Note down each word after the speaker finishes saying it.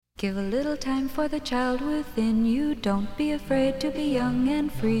Give a little time for the child within you. Don't be afraid to be young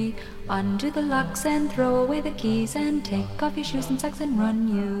and free. Undo the locks and throw away the keys and take off your shoes and socks and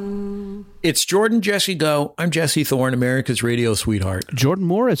run you. It's Jordan Jesse Go. I'm Jesse Thorne, America's radio sweetheart. Jordan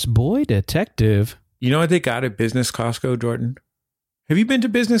Morris, boy detective. You know what they got at Business Costco, Jordan? Have you been to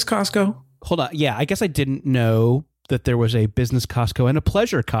Business Costco? Hold on. Yeah, I guess I didn't know that there was a Business Costco and a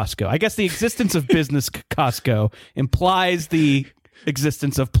Pleasure Costco. I guess the existence of Business Costco implies the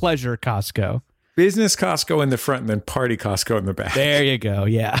existence of Pleasure Costco. Business Costco in the front and then Party Costco in the back. There you go.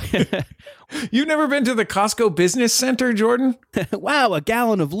 Yeah. You've never been to the Costco Business Center, Jordan? Wow, a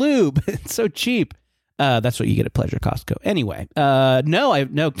gallon of lube. It's so cheap. That's what you get at Pleasure Costco. Anyway,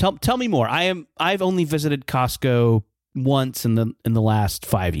 no. Tell me more. I've only visited Costco once in the last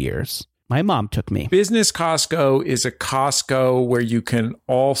 5 years. My mom took me. Business Costco is a Costco where you can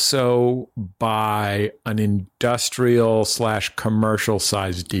also buy an industrial/commercial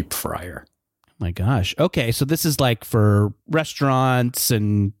size deep fryer. Oh my gosh. Okay, so this is like for restaurants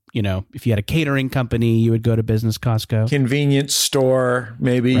and, you know, if you had a catering company, you would go to Business Costco. Convenience store,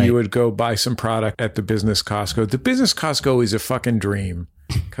 maybe Right. you would go buy some product at the Business Costco. The Business Costco is a fucking dream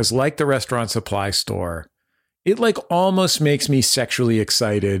because like the restaurant supply store, it like almost makes me sexually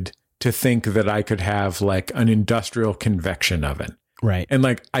excited to think that I could have like an industrial convection oven. Right. And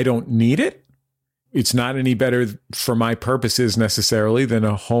like, I don't need it. It's not any better for my purposes necessarily than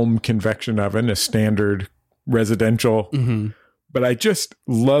a home convection oven, a standard residential. Mm-hmm. But I just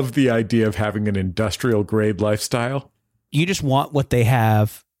love the idea of having an industrial grade lifestyle. You just want what they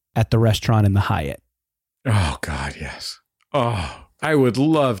have at the restaurant in the Hyatt. Oh, God, yes. Oh, I would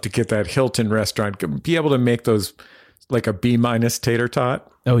love to get that Hilton restaurant, be able to make those like a B- tater tot.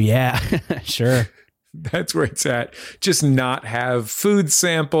 Oh, yeah. Sure. That's where it's at. Just not have food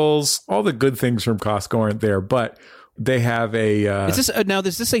samples. All the good things from Costco aren't there, but they have a... Is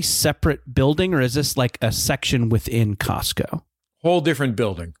this a separate building or is this like a section within Costco? whole different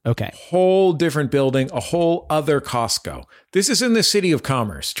building. Okay. Whole different building, a whole other Costco. This is in the city of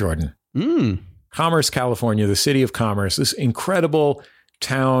Commerce, Jordan. Commerce, California, the city of Commerce. This incredible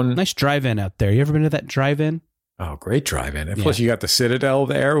town. Nice drive-in out there. You ever been to that drive-in? Oh, great drive-in. And plus you got the Citadel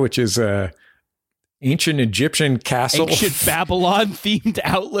there, which is a ancient Egyptian castle. Ancient Babylon themed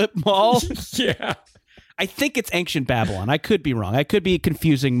outlet mall. Yeah. I think it's ancient Babylon. I could be wrong. I could be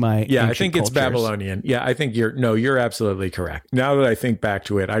confusing my I think it's cultures. Babylonian. Yeah, I think you're absolutely correct. Now that I think back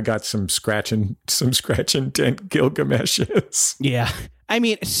to it, I got some scratch and dent Gilgameshes. Yeah. I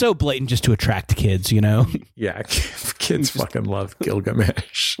mean, it's so blatant just to attract kids, you know? Yeah, kids fucking love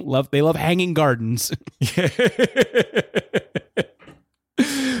Gilgamesh. They love hanging gardens.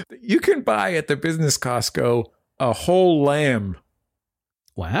 You can buy at the Business Costco a whole lamb.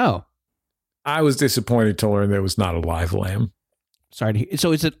 Wow. I was disappointed to learn that it was not a live lamb. Sorry to hear.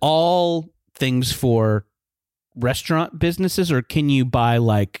 So is it all things for restaurant businesses, or can you buy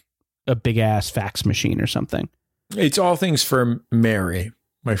like a big ass fax machine or something? It's all things for Mary,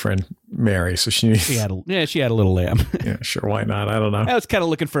 my friend Mary. So she had a little lamb. Yeah, sure. Why not? I don't know. I was kind of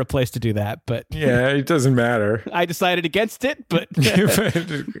looking for a place to do that, but yeah, it doesn't matter. I decided against it, but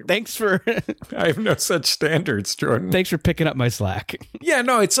thanks for... I have no such standards, Jordan. Thanks for picking up my slack. Yeah,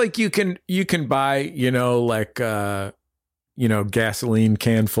 no, it's like you can buy, gasoline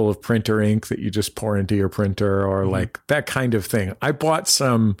can full of printer ink that you just pour into your printer or like that kind of thing. I bought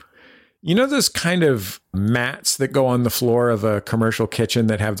some, those kind of mats that go on the floor of a commercial kitchen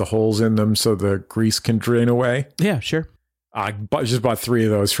that have the holes in them so the grease can drain away. Yeah, sure. I just bought 3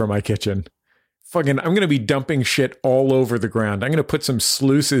 of those for my kitchen. I'm going to be dumping shit all over the ground. I'm going to put some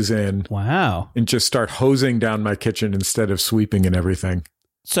sluices in. Wow. And just start hosing down my kitchen instead of sweeping and everything.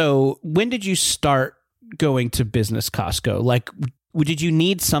 So when did you start going to Business Costco? Like, did you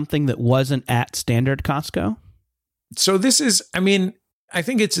need something that wasn't at standard Costco? So I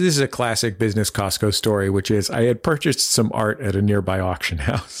think this is a classic Business Costco story, which is I had purchased some art at a nearby auction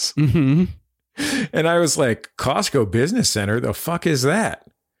house. Mm-hmm. And I was like, Costco Business Center, the fuck is that?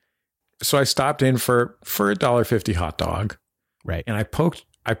 So I stopped in for $1.50 hot dog. Right. And I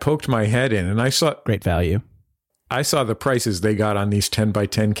poked my head in and I saw great value. I saw the prices they got on these 10 by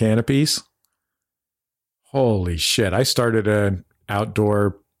 10 canopies. Holy shit. I started an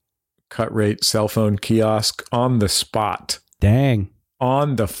outdoor cut rate cell phone kiosk on the spot. Dang.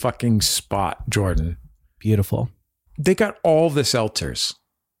 On the fucking spot, Jordan. Beautiful. They got all the seltzers.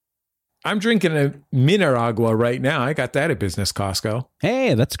 I'm drinking a Mineragua right now. I got that at Business Costco.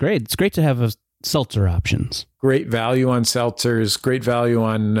 Hey, that's great. It's great to have seltzer options. Great value on seltzers. Great value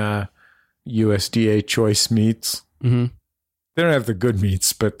on USDA choice meats. Mm-hmm. They don't have the good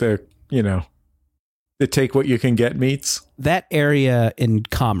meats, but they're The take what you can get meets? That area in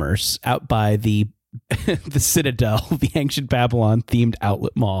Commerce out by the the Citadel, the ancient Babylon themed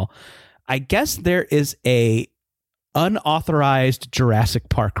outlet mall. I guess there is a unauthorized Jurassic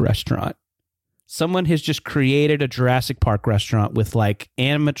Park restaurant. Someone has just created a Jurassic Park restaurant with like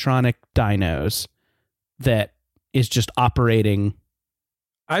animatronic dinos that is just operating.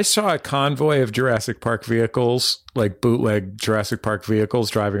 I saw a convoy of Jurassic Park vehicles, like bootleg Jurassic Park vehicles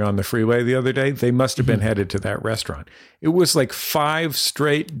driving on the freeway the other day. They must have been headed to that restaurant. It was like 5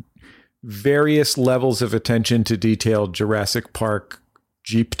 straight various levels of attention to detail Jurassic Park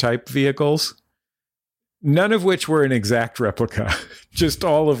Jeep type vehicles. None of which were an exact replica, just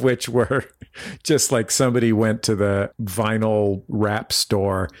all of which were just like somebody went to the vinyl wrap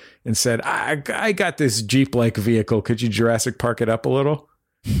store and said, I got this Jeep-like vehicle. Could you Jurassic Park it up a little?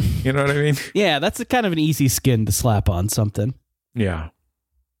 You know what I mean? Yeah, that's a kind of an easy skin to slap on something. Yeah.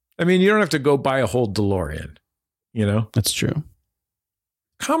 I mean, you don't have to go buy a whole DeLorean, you know? That's true.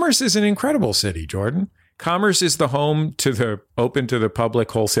 Commerce is an incredible city, Jordan. Commerce is the home to the open to the public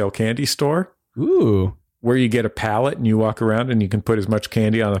wholesale candy store. Ooh. Where you get a pallet and you walk around and you can put as much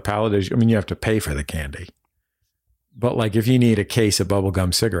candy on the pallet as you, I mean, you have to pay for the candy. But like if you need a case of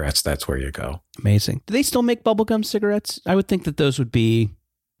bubblegum cigarettes, that's where you go. Amazing. Do they still make bubblegum cigarettes? I would think that those would be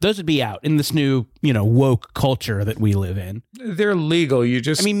out in this new, woke culture that we live in. They're legal.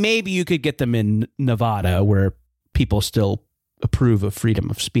 I mean, maybe you could get them in Nevada where people still approve of freedom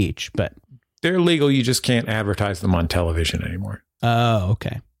of speech, but they're legal. You just can't advertise them on television anymore. Oh,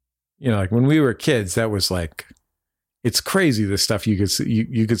 okay. Like when we were kids, that was like, it's crazy the stuff you could see.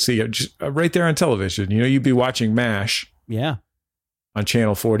 You could see just right there on television. You'd be watching MASH. Yeah. On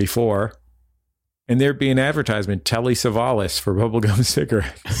Channel 44. And there'd be an advertisement, Telly Savalas for bubblegum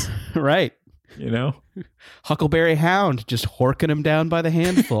cigarettes. Right. Huckleberry Hound just horking them down by the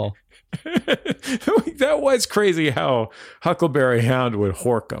handful. That was crazy how Huckleberry Hound would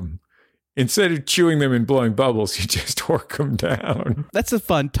hork them. Instead of chewing them and blowing bubbles, you just hork them down. That's a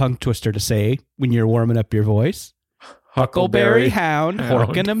fun tongue twister to say when you're warming up your voice. Huckleberry Hound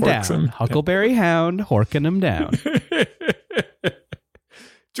horking them down. Huckleberry Hound horking them down.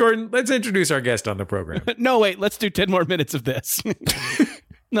 Jordan, let's introduce our guest on the program. No, wait, let's do 10 more minutes of this.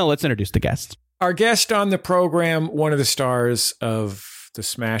 No, let's introduce the guest. Our guest on the program, one of the stars of the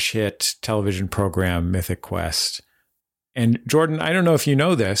smash hit television program Mythic Quest. And Jordan, I don't know if you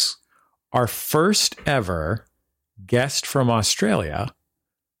know this, our first ever guest from Australia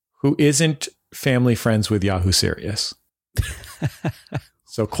who isn't family friends with Yahoo Serious.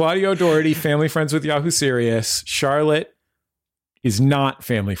 So Claudio Doherty, family friends with Yahoo Serious. Charlotte is not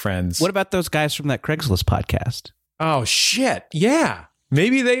family friends. What about those guys from that Craigslist podcast? Oh, shit. Yeah.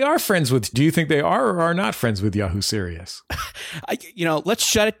 Maybe they are friends with... Do you think they are or are not friends with Yahoo Serious? Let's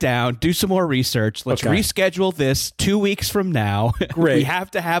shut it down. Do some more research. Let's reschedule this 2 weeks from now. Great. We have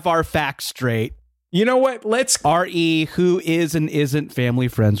to have our facts straight. You know what? Let's... R.E., who is and isn't family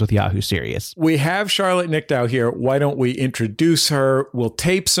friends with Yahoo Serious. We have Charlotte Nickdow here. Why don't we introduce her? We'll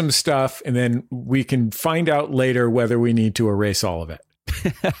tape some stuff, and then we can find out later whether we need to erase all of it.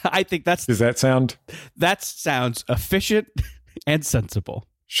 I think that's... Does that sound... That sounds efficient and sensible.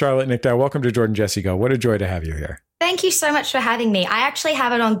 Charlotte Nickdow, welcome to Jordan Jesse Go. What a joy to have you here. Thank you so much for having me. I actually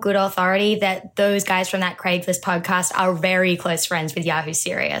have it on good authority that those guys from that Craigslist podcast are very close friends with Yahoo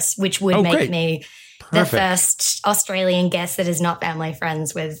Serious, which would make me the first Australian guest that is not family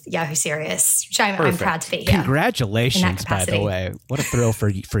friends with Yahoo Serious, which I'm proud to be here. Congratulations, by the way. What a thrill for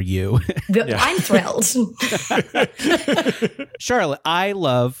you. I'm thrilled. Charlotte, I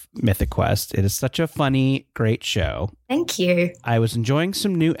love Mythic Quest. It is such a funny, great show. Thank you. I was enjoying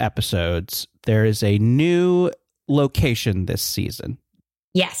some new episodes. There is a new location this season.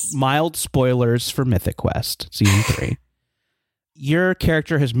 Yes. Mild spoilers for Mythic Quest, season 3. Your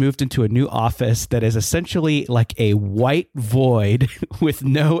character has moved into a new office that is essentially like a white void with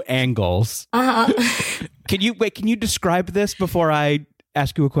no angles. Uh-huh. Can you describe this before I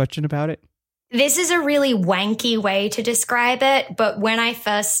ask you a question about it? This is a really wanky way to describe it, but when I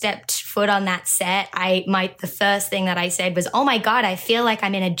first stepped foot on that set, the first thing that I said was, "Oh my God, I feel like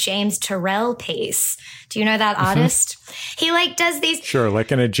I'm in a James Turrell piece." Do you know that artist? He does these... Sure,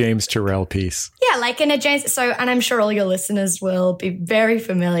 like in a James Turrell piece. Yeah, like in a James... So, and I'm sure all your listeners will be very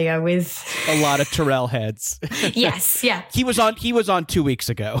familiar with... A lot of Turrell heads. Yes, yeah. He was on 2 weeks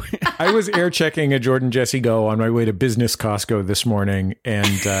ago. I was air checking a Jordan Jesse Go on my way to Business Costco this morning,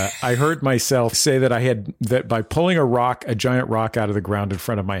 and I heard myself say that by pulling a giant rock out of the ground in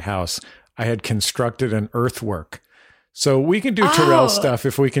front of my house, I had constructed an earthwork. So we can do Turrell stuff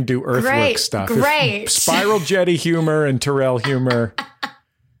if we can do earthwork stuff. Great. Spiral Jetty humor and Turrell humor.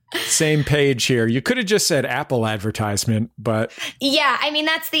 Same page here. You could have just said Apple advertisement, but... Yeah, I mean,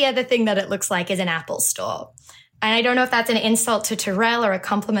 that's the other thing that it looks like is an Apple store. And I don't know if that's an insult to Terrell or a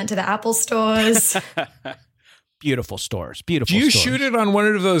compliment to the Apple stores. Beautiful stores. Beautiful Do you stores. shoot it on one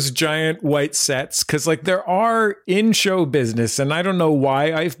of those giant white sets? Because like there are in show business, and I don't know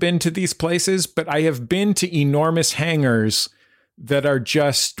why I've been to these places, but I have been to enormous hangars that are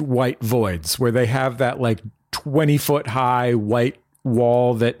just white voids where they have that like 20-foot high white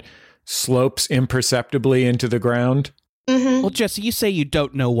wall that slopes imperceptibly into the ground. Well, Jesse, you say you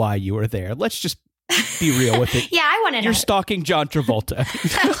don't know why you were there. Let's just be real with it. Yeah, I want to know. You're stalking John Travolta.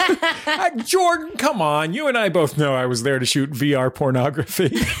 Jordan, come on. You and I both know I was there to shoot VR pornography.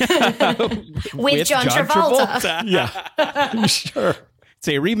 with John Travolta. Yeah, sure. It's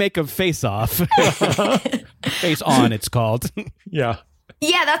a remake of Face Off. Face On, it's called. Yeah.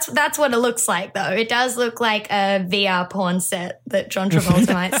 Yeah, that's what it looks like, though. It does look like a VR porn set that John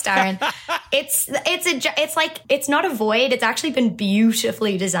Travolta might star in. It's not a void. It's actually been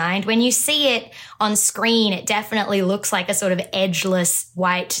beautifully designed. When you see it on screen, it definitely looks like a sort of edgeless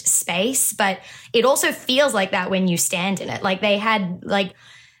white space, but it also feels like that when you stand in it. Like they had like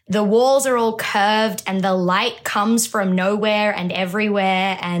the walls are all curved and the light comes from nowhere and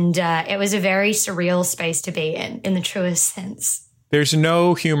everywhere, and it was a very surreal space to be in the truest sense. There's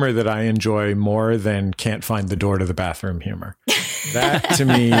no humor that I enjoy more than can't find the door to the bathroom humor. That, to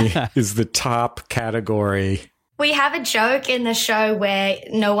me, is the top category. We have a joke in the show where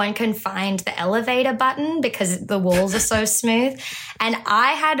no one can find the elevator button because the walls are so smooth. And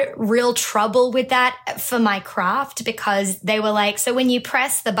I had real trouble with that for my craft because they were like, so when you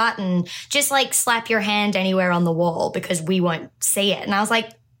press the button, just like slap your hand anywhere on the wall because we won't see it. And I was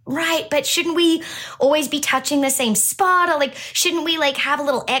like, right, but shouldn't we always be touching the same spot? Or like, shouldn't we like have a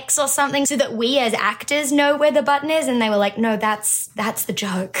little X or something so that we as actors know where the button is? And they were like, no, that's the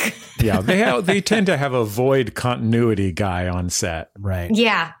joke. Yeah, they tend to have a void continuity guy on set. Right.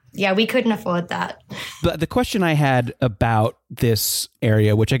 Yeah, we couldn't afford that. But the question I had about this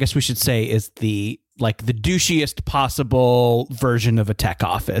area, which I guess we should say is the douchiest possible version of a tech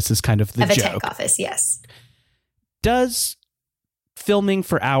office, is kind of the joke. Of a tech office, yes. Does filming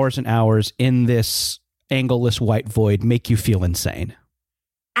for hours and hours in this angleless white void make you feel insane?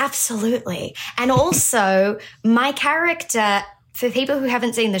 Absolutely. And also, my character, for people who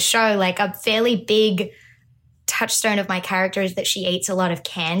haven't seen the show, like a fairly big touchstone of my character is that she eats a lot of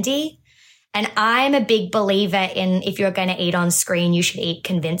candy. And I'm a big believer in if you're going to eat on screen, you should eat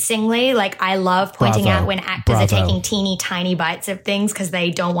convincingly. Like I love pointing out when actors are taking teeny tiny bites of things because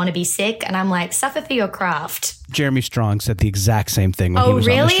they don't want to be sick. And I'm like, suffer for your craft. Jeremy Strong said the exact same thing when he was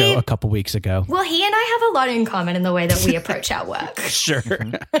on the show a couple weeks ago. Well, he and I have a lot in common in the way that we approach our work. Sure. A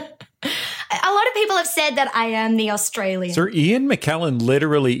lot of people have said that I am the Australian. Sir Ian McKellen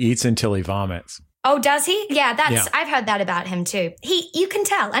literally eats until he vomits. Oh, does he? Yeah, I've heard that about him too. You can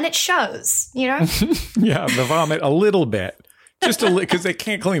tell, and it shows, you know? Yeah, the vomit a little bit. Just a because they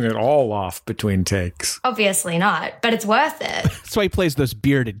can't clean it all off between takes. Obviously not, but it's worth it. That's why he plays those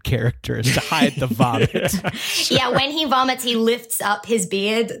bearded characters to hide the vomit. Yeah, when he vomits, he lifts up his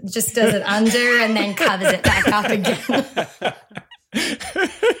beard, just does it under, and then covers it back up again.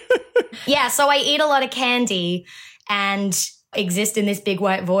 Yeah, so I eat a lot of candy and exist in this big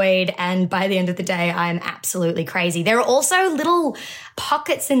white void, and by the end of the day I'm absolutely crazy. There are also little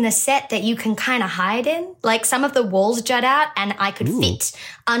pockets in the set that you can kind of hide in, like some of the walls jut out and I could fit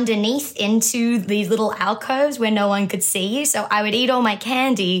underneath into these little alcoves where no one could see you. So I would eat all my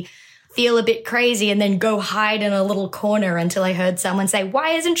candy, feel a bit crazy, and then go hide in a little corner until I heard someone say,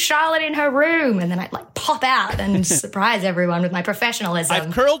 why isn't Charlotte in her room? And then I'd like pop out and surprise everyone with my professionalism.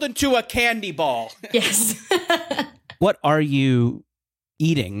 I've curled into a candy ball. Yes. What are you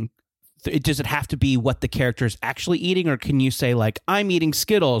eating? Does it have to be what the character is actually eating, or can you say, like, I'm eating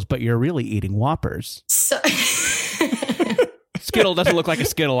Skittles, but you're really eating Whoppers? So Skittle doesn't look like a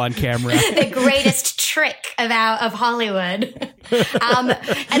Skittle on camera. The greatest trick of Hollywood.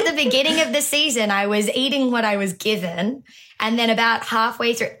 At the beginning of the season, I was eating what I was given. And then about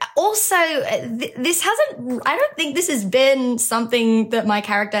halfway through, also, I don't think this has been something that my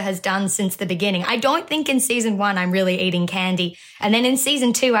character has done since the beginning. I don't think in season 1 I'm really eating candy. And then in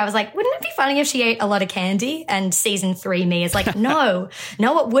season 2, I was like, wouldn't it be funny if she ate a lot of candy? And season 3 me is like, no,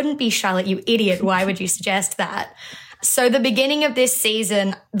 it wouldn't be, Charlotte, you idiot. Why would you suggest that? So the beginning of this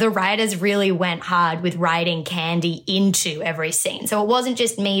season, the writers really went hard with writing candy into every scene. So it wasn't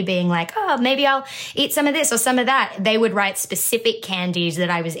just me being like, oh, maybe I'll eat some of this or some of that. They would write specific candies that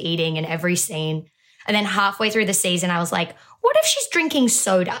I was eating in every scene. And then halfway through the season, I was like, what if she's drinking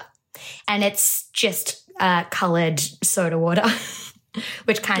soda? And it's just colored soda water.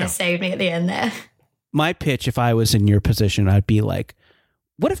 which kind of saved me at the end there. My pitch, if I was in your position, I'd be like,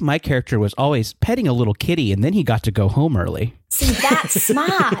 what if my character was always petting a little kitty and then he got to go home early? See, that's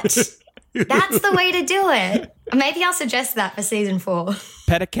smart. That's the way to do it. Maybe I'll suggest that for season 4.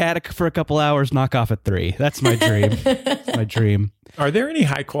 Pet a cat for a couple hours, knock off at 3. That's my dream. My dream. Are there any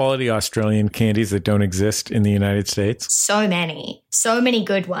high quality Australian candies that don't exist in the United States? So many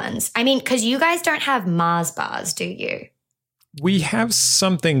good ones. I mean, because you guys don't have Mars bars, do you? We have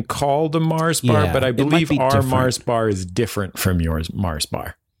something called a Mars bar, but I believe our different. Mars bar is different from your Mars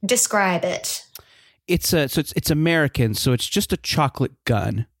bar. Describe it. It's American, so it's just a chocolate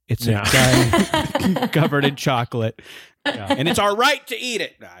gun. It's a gun covered in chocolate. Yeah. And it's our right to eat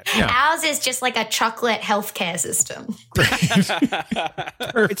it. Ours is just like a chocolate healthcare system.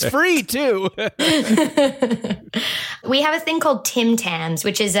 It's free, too. We have a thing called Tim Tams,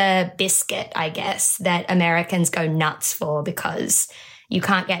 which is a biscuit, I guess, that Americans go nuts for because you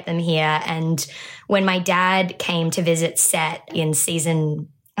can't get them here. And when my dad came to visit set in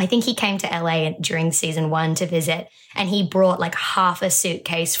I think he came to LA during season 1 to visit, and he brought like half a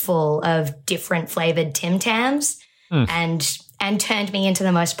suitcase full of different flavored Tim Tams. And turned me into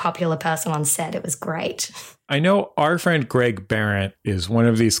the most popular person on set. It was great. I know our friend Greg Barrett is one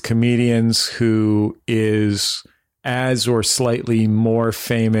of these comedians who is as or slightly more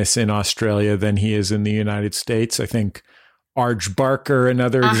famous in Australia than he is in the United States. I think Arj Barker,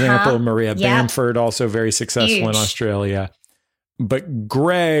 another example, Maria Bamford, also very successful in Australia. But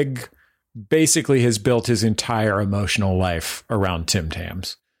Greg basically has built his entire emotional life around Tim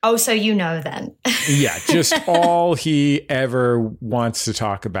Tams. Oh, so you know then. Yeah, just all he ever wants to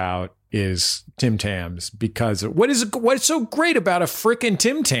talk about is Tim Tams because what's so great about a frickin'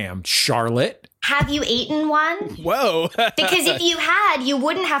 Tim Tam, Charlotte? Have you eaten one? Whoa. Because if you had, you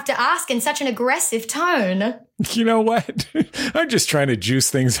wouldn't have to ask in such an aggressive tone. You know what? I'm just trying to juice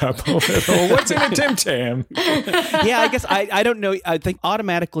things up a little. What's in a Tim Tam? Yeah, I guess I don't know. I think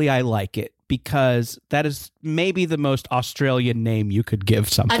automatically I like it because that is maybe the most Australian name you could give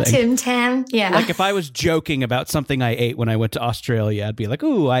something. A Tim Tam? Yeah. Like if I was joking about something I ate when I went to Australia, I'd be like,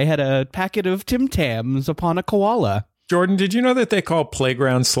 ooh, I had a packet of Tim Tams upon a koala. Jordan, did you know that they call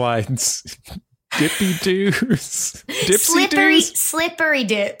playground slides dippy doos? Slippery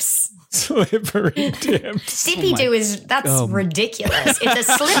dips. Slippery dips. Dippy doo that's ridiculous. It's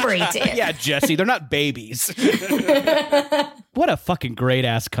a slippery dip. Yeah, Jesse, they're not babies. What a fucking great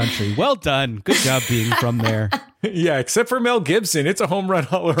ass country. Well done. Good job being from there. Yeah, except for Mel Gibson. It's a home run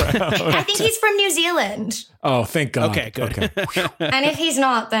all around. I think he's from New Zealand. Oh, thank God. Okay, good. Okay. And if he's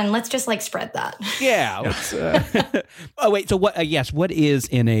not, then let's just spread that. Yeah. Oh, wait. So what? Yes. What is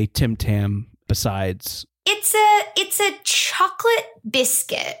in a Tim Tam besides? It's a chocolate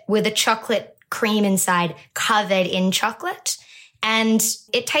biscuit with a chocolate cream inside covered in chocolate. And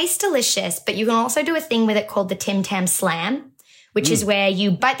it tastes delicious, but you can also do a thing with it called the Tim Tam Slam, which is where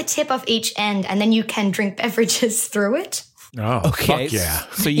you bite the tip off each end and then you can drink beverages through it. Oh, okay. Fuck yeah.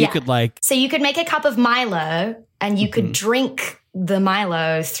 So you could So you could make a cup of Milo and you could drink the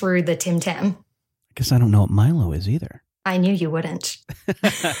Milo through the Tim Tam. I guess I don't know what Milo is either. I knew you wouldn't.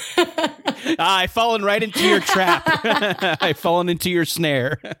 I've fallen right into your trap. I've fallen into your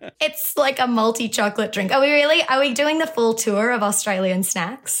snare. It's like a multi-chocolate drink. Are we doing the full tour of Australian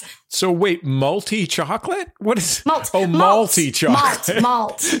snacks? So wait, multi-chocolate? What is... Malt. Oh, multi-chocolate.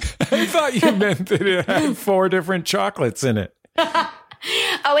 Malt. I thought you meant that it had 4 different chocolates in it.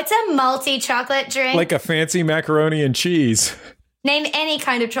 Oh, it's a multi-chocolate drink. Like a fancy macaroni and cheese. Name any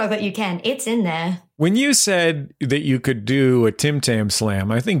kind of chocolate you can. It's in there. When you said that you could do a Tim Tam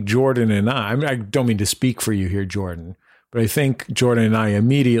Slam, I think Jordan and I don't mean to speak for you here, Jordan, but I think Jordan and I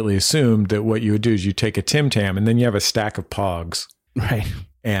immediately assumed that what you would do is you take a Tim Tam and then you have a stack of Pogs. Right.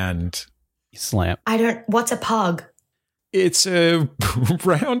 And you slam. What's a Pog? It's a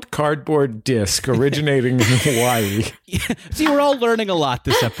round cardboard disc originating in Hawaii. See, we're all learning a lot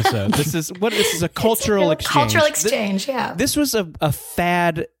this episode. This is a cultural exchange. Cultural exchange, yeah. This was a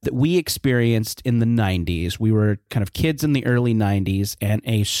fad that we experienced in the 90s. We were kind of kids in the early 90s, and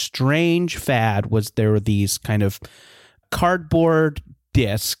a strange fad was there were these kind of cardboard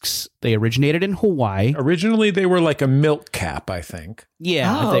discs. They originated in Hawaii. Originally, they were like a milk cap, I think.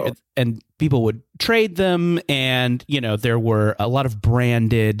 Yeah, and people would trade them, and there were a lot of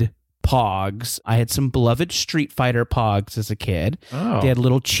branded Pogs. I had some beloved Street Fighter Pogs as a kid. Oh. They had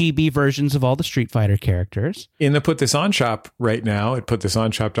little chibi versions of all the Street Fighter characters. In the Put This On shop right now at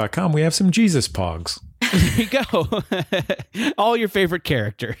putthisonshop.com, we have some Jesus Pogs. There you go. All your favorite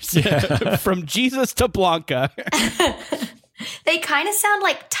characters. Yeah. From Jesus to Blanca. They kind of sound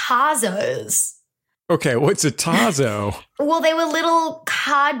like Tazos. Okay, what's a Tazo? Well, they were little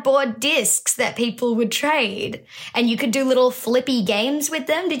cardboard discs that people would trade, and you could do little flippy games with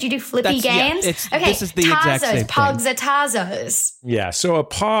them. Did you do flippy games? Yeah, this is the exact same Pogs thing. are Tazos. Yeah, so a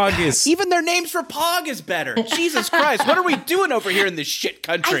Pog is... Even their names for Pog is better. Jesus Christ, what are we doing over here in this shit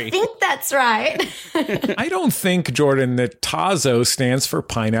country? I think that's right. I don't think, Jordan, that Tazo stands for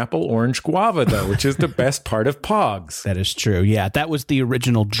pineapple, orange, guava, though, which is the best part of Pogs. That is true. Yeah, that was the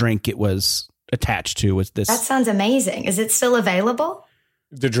original drink it was attached to, was this. That sounds amazing. Is it still available?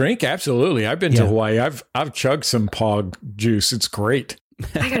 The drink? Absolutely. I've been to Hawaii. I've chugged some Pog juice. It's great.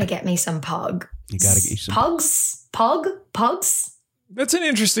 I gotta get me some Pog. You gotta get you some Pogs? That's an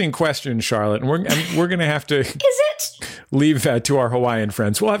interesting question, Charlotte. And we're going to have to Is it? leave that to our Hawaiian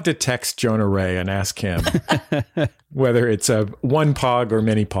friends. We'll have to text Jonah Ray and ask him whether it's a one Pog or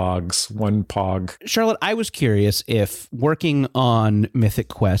many Pogs. One Pog. Charlotte, I was curious if working on Mythic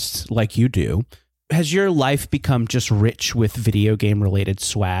Quest like you do, has your life become just rich with video game related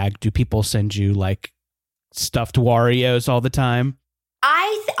swag? Do people send you like stuffed Warrios all the time?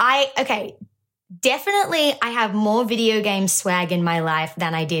 Okay. Definitely, I have more video game swag in my life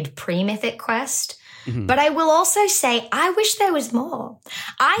than I did pre-Mythic Quest. Mm-hmm. But I will also say, I wish there was more.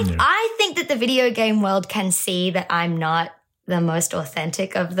 I think that the video game world can see that I'm not the most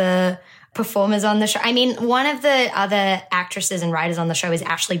authentic of the performers on the show. I mean, one of the other actresses and writers on the show is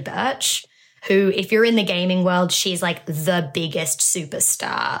Ashley Birch, who, if you're in the gaming world, she's like the biggest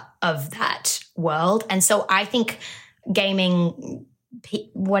superstar of that world. And so I think gaming...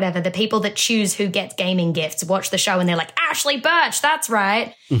 the people that choose who gets gaming gifts watch the show and they're like, Ashley Birch, that's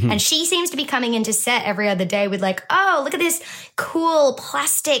right. Mm-hmm. And she seems to be coming into set every other day with like, oh, look at this cool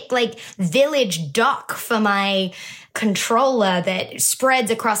plastic like village dock for my controller that spreads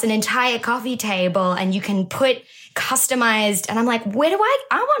across an entire coffee table and you can put customized. And I'm like, where do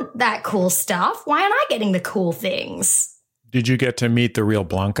I want that cool stuff. Why aren't I getting the cool things? Did you get to meet the real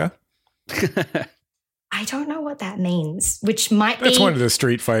Blanca? I don't know what that means, which might be... That's one of the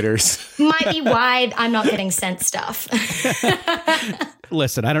Street Fighters. Might be why I'm not getting sent stuff.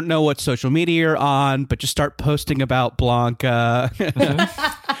 Listen, I don't know what social media you're on, but just start posting about Blanca.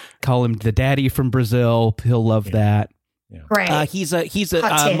 Call him the daddy from Brazil. He'll love that. Yeah. Right. He's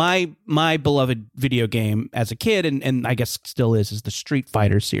my beloved video game as a kid, and I guess still is the Street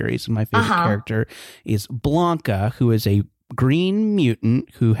Fighter series. And my favorite character is Blanca, who is a green mutant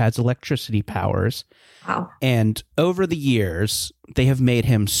who has electricity powers. Wow. And over the years, they have made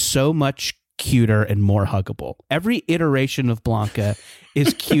him so much cuter and more huggable. Every iteration of Blanca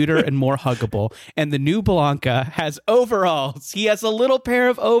is cuter and more huggable. And the new Blanca has overalls. He has a little pair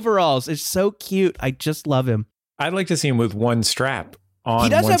of overalls. It's so cute. I just love him. I'd like to see him with one strap on, he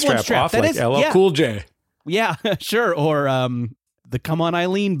does one have strap one strap off, like LL Cool J. Yeah, sure. Or the Come On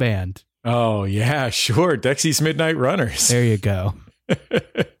Eileen band. Oh, yeah, sure. Dexy's Midnight Runners. There you go.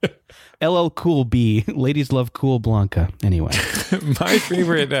 LL Cool B. Ladies love cool Blanca. Anyway.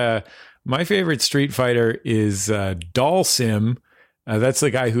 My favorite Street Fighter is Dalsim. That's the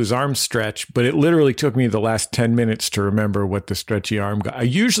guy whose arms stretch, but it literally took me the last 10 minutes to remember what the stretchy arm guy.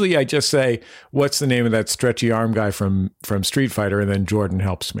 Usually I just say, what's the name of that stretchy arm guy from Street Fighter? And then Jordan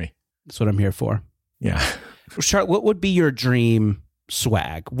helps me. That's what I'm here for. Yeah. Charlotte, what would be your dream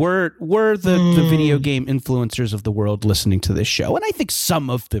swag? Were the video game influencers of the world listening to this show? And I think some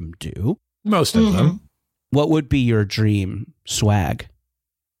of them do. Most of them. What would be your dream swag?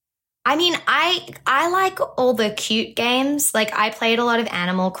 I mean, I like all the cute games. Like, I played a lot of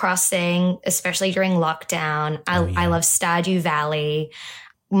Animal Crossing, especially during lockdown. I love Stardew Valley.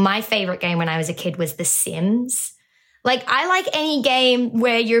 My favorite game when I was a kid was The Sims. Like, I like any game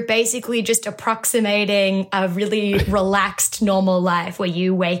where you're basically just approximating a really relaxed, normal life where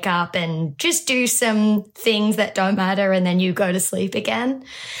you wake up and just do some things that don't matter and then you go to sleep again.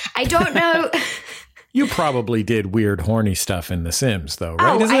 I don't know... You probably did weird, horny stuff in The Sims, though,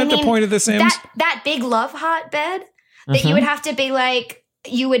 right? Isn't that the point of The Sims? That big love heart bed that you would have to be like,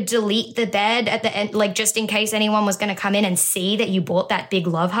 you would delete the bed at the end, like just in case anyone was going to come in and see that you bought that big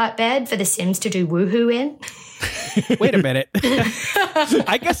love heart bed for The Sims to do woohoo in. Wait a minute.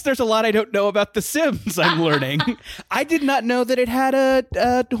 I guess there's a lot I don't know about The Sims I'm learning. I did not know that it had a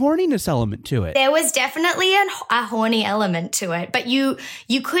horniness element to it. There was definitely a horny element to it, but you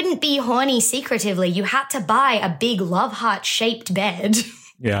couldn't be horny secretively. You had to buy a big love heart shaped bed.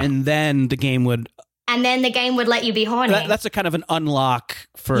 Yeah. And then the game would let you be horny. That's a kind of an unlock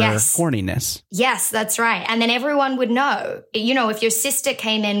for horniness. Yes, that's right. And then everyone would know. You know, if your sister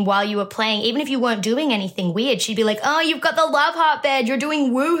came in while you were playing, even if you weren't doing anything weird, she'd be like, oh, you've got the love heart bed. You're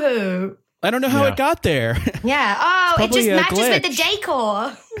doing woohoo. I don't know how it got there. Yeah. Oh, it just matches with the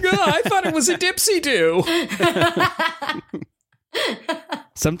decor. Yeah, I thought it was a dipsy-do.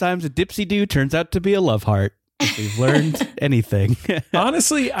 Sometimes a dipsy-do turns out to be a love heart. If we've learned anything.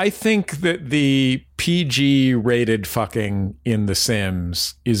 Honestly, I think that the PG-rated fucking in The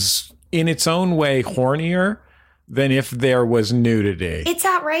Sims is, in its own way, hornier than if there was nudity. It's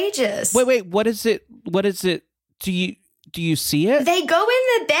outrageous. Wait, what is it? Do you see it? They go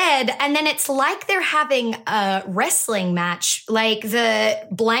in the bed and then it's like they're having a wrestling match. Like the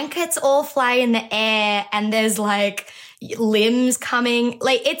blankets all fly in the air and there's like limbs coming.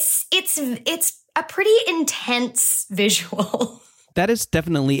 Like it's a pretty intense visual. That is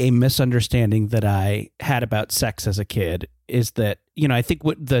definitely a misunderstanding that I had about sex as a kid, is that, I think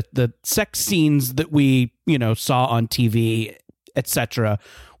what the sex scenes that we, saw on TV, etc.,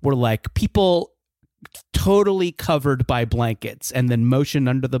 were like people totally covered by blankets and then motion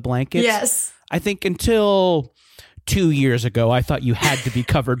under the blankets. Yes. I think until 2 years ago, I thought you had to be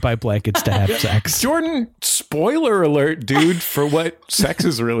covered by blankets to have sex. Jordan, spoiler alert, dude, for what sex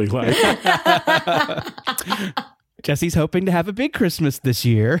is really like. Jesse's hoping to have a big Christmas this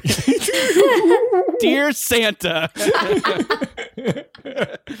year. Dear Santa.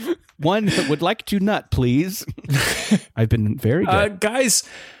 One would like to nut, please. I've been very good. Guys,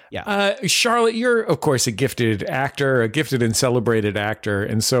 yeah. Charlotte, you're, of course, a gifted actor, a gifted and celebrated actor.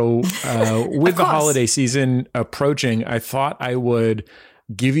 And so with the holiday season approaching, I thought I would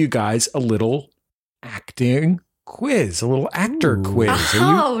give you guys a little acting quiz, a little actor quiz.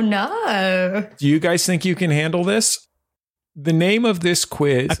 No. Do you guys think you can handle this? The name of this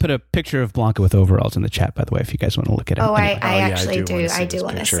quiz. I put a picture of Blanca with overalls in the chat, by the way, if you guys want to look at it. Oh, anyway. I actually do. I do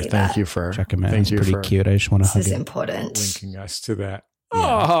want to see that. Thank you for checking him out. It's pretty cute. I just want to hug him. This is important. Linking us to that.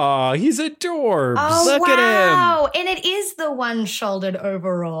 Yeah. Oh, he's adorbs. Oh, look at him. And it is the one-shouldered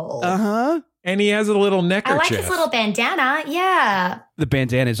overall. Uh-huh. And he has a little neckerchief. I like his little bandana. Yeah. The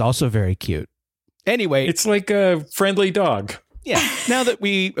bandana is also very cute. Anyway. It's like a friendly dog. Yeah. Now that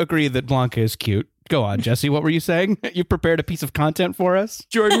we agree that Blanca is cute, go on, Jesse. What were you saying? You prepared a piece of content for us?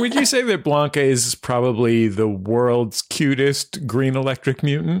 Jordan, would you say that Blanca is probably the world's cutest green electric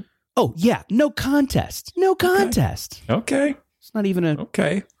mutant? Oh, yeah. No contest. No contest. Okay. It's not even a...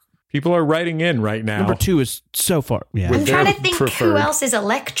 Okay. People are writing in right now. Number 2 is so far. Yeah. I'm trying to think who else is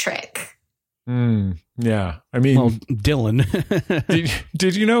electric. Yeah. I mean... Well, Dylan.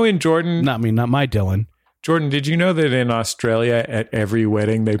 did you know in Jordan... Not me, not my Dylan. Jordan, did you know that in Australia at every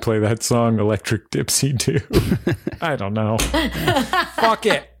wedding they play that song Electric Dipsy-Do? I don't know. Fuck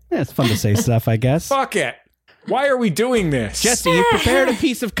it. Yeah, it's fun to say stuff, I guess. Fuck it. Why are we doing this? Jesse, you prepared a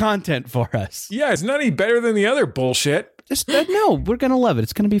piece of content for us. Yeah, it's not any better than the other bullshit. Just no, we're going to love it.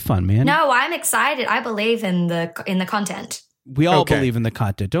 It's going to be fun, man. No, I'm excited. I believe in the content. We all believe in the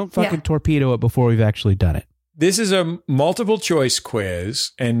content. Don't fucking torpedo it before we've actually done it. This is a multiple choice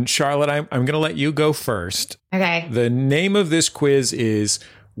quiz, and Charlotte, I'm going to let you go first. Okay. The name of this quiz is,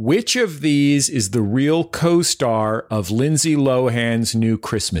 which of these is the real co-star of Lindsay Lohan's new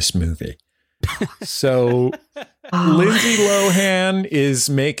Christmas movie? So Lindsay Lohan is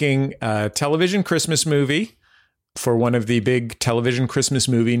making a television Christmas movie for one of the big television Christmas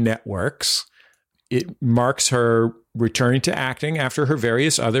movie networks. It marks her returning to acting after her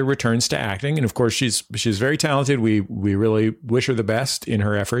various other returns to acting. And of course, she's very talented. We really wish her the best in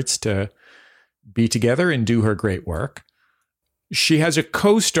her efforts to be together and do her great work. She has a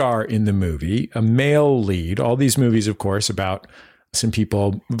co-star in the movie, a male lead. All these movies, of course, about some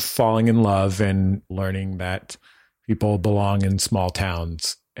people falling in love and learning that people belong in small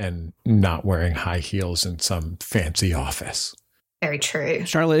towns and not wearing high heels in some fancy office. Very true.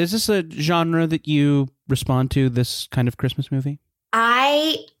 Charlotte, is this a genre that you respond to, this kind of Christmas movie?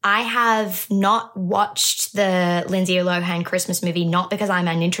 I have not watched the Lindsay Lohan Christmas movie, not because I'm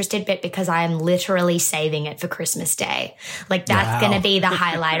uninterested, but because I am literally saving it for Christmas Day. Like that's going to be the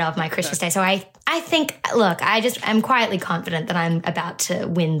highlight of my Christmas Day. So I think, look, I'm quietly confident that I'm about to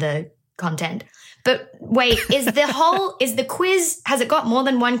win the content. But wait, is the quiz, has it got more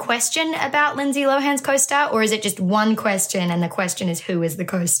than one question about Lindsay Lohan's co-star, or is it just one question and the question is who is the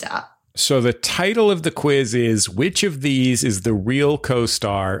co-star? So the title of the quiz is, which of these is the real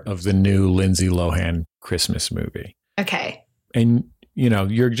co-star of the new Lindsay Lohan Christmas movie? Okay. And,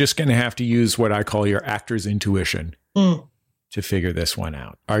 you're just going to have to use what I call your actor's intuition to figure this one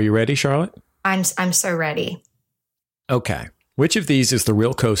out. Are you ready, Charlotte? I'm so ready. Okay. Which of these is the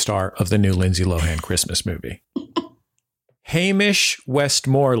real co-star of the new Lindsay Lohan Christmas movie? Hamish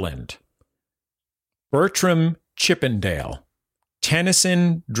Westmoreland, Bertram Chippendale,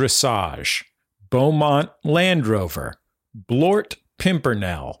 Tennyson Dressage, Beaumont Land Rover, Blort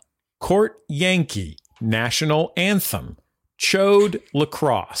Pimpernel, Court Yankee, National Anthem, Chode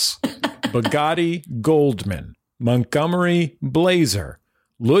Lacrosse, Bugatti Goldman, Montgomery Blazer,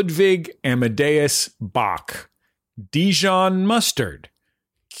 Ludwig Amadeus Bach, Dijon Mustard,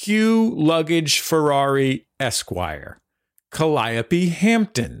 Q Luggage Ferrari Esquire, Calliope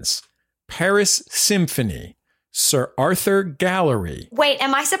Hamptons, Paris Symphony, Sir Arthur Gallery. Wait,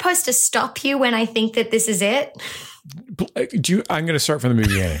 am I supposed to stop you when I think that this is it? I'm going to start from the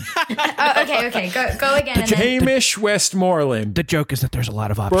beginning. Okay. Go again. Hamish Westmoreland. The joke is that there's a lot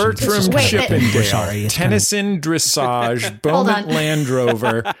of options. Bertram Chippendale. Tennyson Dressage. Beaumont Land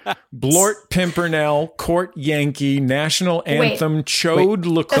Rover. Blort Pimpernel. Court Yankee. National Anthem. Chode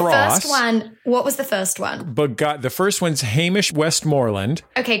Lacrosse. The first one. What was the first one? The first one's Hamish Westmoreland.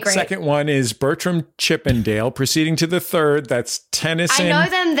 Okay, great. Second one is Bertram Chippendale. Proceeding to the third, that's Tennyson. I know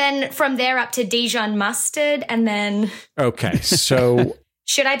them then from there up to Dijon Mustard and then... Okay, so...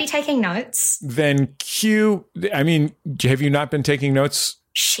 Should I be taking notes? Then have you not been taking notes?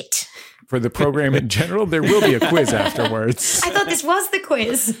 Shit. For the program in general? There will be a quiz afterwards. I thought this was the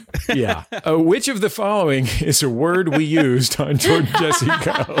quiz. Yeah. Which of the following is a word we used on Jordan Jesse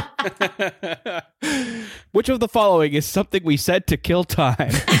Go? Which of the following is something we said to kill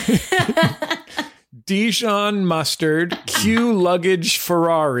time? Dijon Mustard, Q Luggage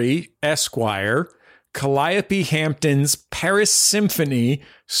Ferrari Esquire, Calliope Hamptons, Paris Symphony,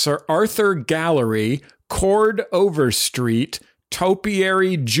 Sir Arthur Gallery, Cord Overstreet,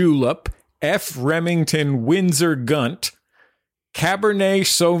 Topiary Julep, F. Remington Windsor Gunt, Cabernet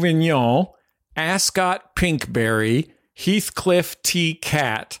Sauvignon, Ascot Pinkberry, Heathcliff T.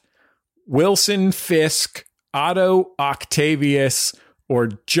 Cat, Wilson Fisk, Otto Octavius, or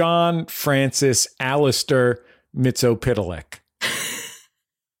John Francis Alistair Mitsopitalik.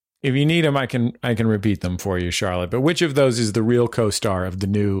 If you need them, I can repeat them for you, Charlotte. But which of those is the real co-star of the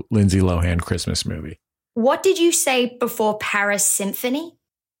new Lindsay Lohan Christmas movie? What did you say before Paris Symphony?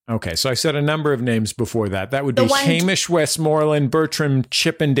 Okay, so I said a number of names before that. That would be Hamish Westmoreland, Bertram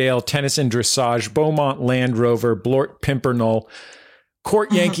Chippendale, Tennyson Dressage, Beaumont Land Rover, Blort Pimpernel,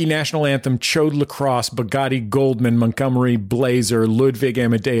 Court Yankee, National Anthem, Chode Lacrosse, Bugatti Goldman, Montgomery Blazer, Ludwig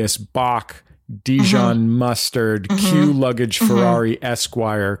Amadeus Bach, Dijon Mustard, Q Luggage Ferrari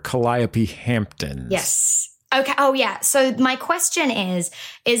Esquire, Calliope Hamptons. Yes. Okay. Oh, yeah. So my question is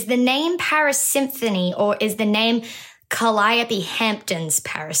the name Paris Symphony or is the name Calliope Hamptons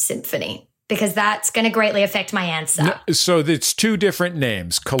Paris Symphony? Because that's going to greatly affect my answer. No, so it's two different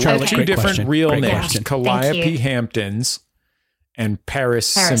names. Two different real names. Calliope Hamptons and Paris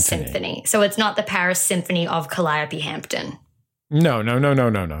Symphony. So it's not the Paris Symphony of Calliope Hampton. No.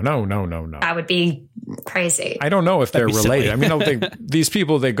 That would be crazy. I don't know if they're related. I mean, I don't think these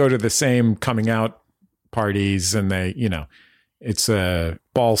people, they go to the same coming out parties and they, it's a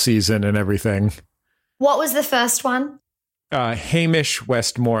ball season and everything. What was the first one? Hamish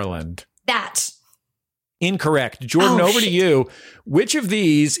Westmoreland. That. Incorrect. Jordan, over to you. Which of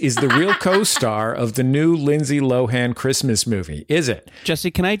these is the real co-star of the new Lindsay Lohan Christmas movie? Is it? Jesse,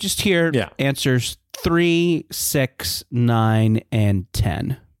 can I just hear answers 3, 6, 9, and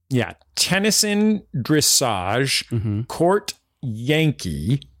 10? Yeah. Tennyson Dressage, Court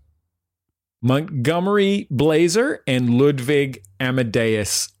Yankee, Montgomery Blazer, and Ludwig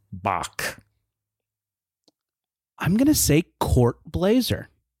Amadeus Bach. I'm going to say Court Blazer.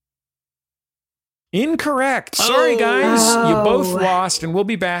 Incorrect. Sorry, guys. You both lost, and we'll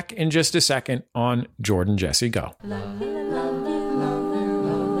be back in just a second on Jordan Jesse Go.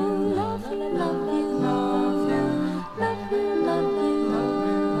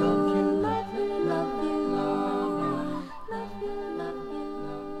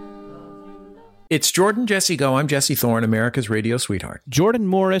 It's Jordan Jesse Go. I'm Jesse Thorne, America's radio sweetheart. Jordan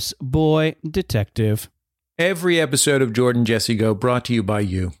Morris, boy detective. Every episode of Jordan Jesse Go brought to you by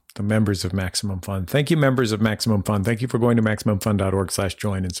you, the members of Maximum Fun. Thank you, members of Maximum Fun. Thank you for going to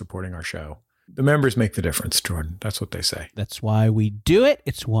MaximumFun.org/join and supporting our show. The members make the difference, Jordan. That's what they say. That's why we do it.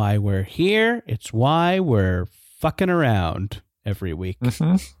 It's why we're here. It's why we're fucking around every week.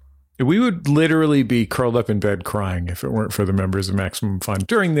 We would literally be curled up in bed crying if it weren't for the members of Maximum Fun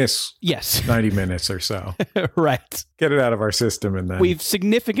during this 90 minutes or so. Right. Get it out of our system. And then we've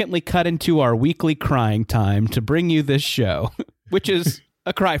significantly cut into our weekly crying time to bring you this show, which is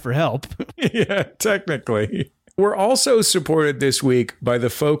a cry for help. Yeah, technically. We're also supported this week by the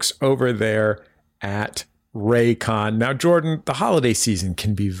folks over there at Raycon. Now, Jordan, the holiday season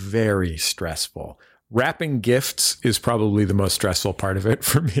can be very stressful. Wrapping gifts is probably the most stressful part of it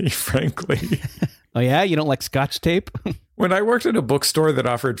for me, frankly. Oh, yeah? You don't like Scotch tape? When I worked at a bookstore that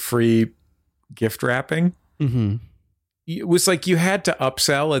offered free gift wrapping, it was like you had to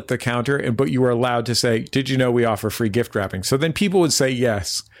upsell at the counter, but you were allowed to say, did you know we offer free gift wrapping? So then people would say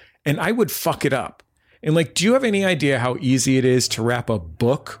yes, and I would fuck it up. And like, do you have any idea how easy it is to wrap a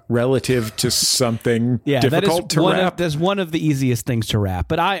book relative to something difficult to wrap? That's one of the easiest things to wrap.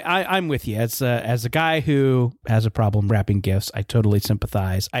 But I'm with you. As a guy who has a problem wrapping gifts, I totally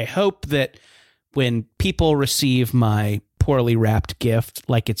sympathize. I hope that when people receive my poorly wrapped gift,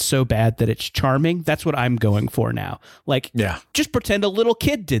 like it's so bad that it's charming, that's what I'm going for now. Like, just pretend a little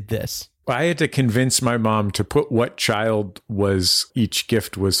kid did this. I had to convince my mom to put what child each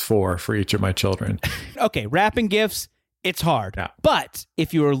gift was for each of my children. Okay, wrapping gifts, it's hard. Yeah. But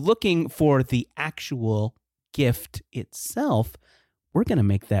if you're looking for the actual gift itself, we're going to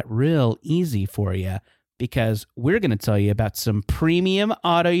make that real easy for you, because we're going to tell you about some premium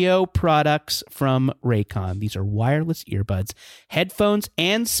audio products from Raycon. These are wireless earbuds, headphones,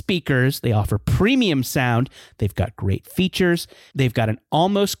 and speakers. They offer premium sound. They've got great features. They've got an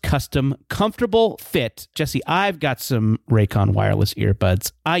almost custom, comfortable fit. Jesse, I've got some Raycon wireless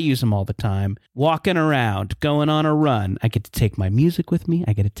earbuds. I use them all the time. Walking around, going on a run. I get to take my music with me.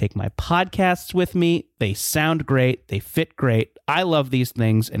 I get to take my podcasts with me. They sound great. They fit great. I love these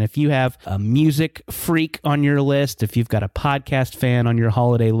things. And if you have a music freak on your list, if you've got a podcast fan on your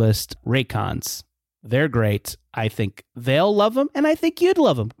holiday list, Raycons, they're great. I think they'll love them, and I think you'd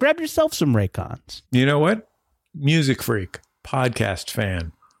love them. Grab yourself some Raycons. You know what? Music freak, podcast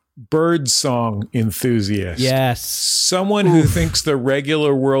fan, bird song enthusiast. Yes. Someone who thinks the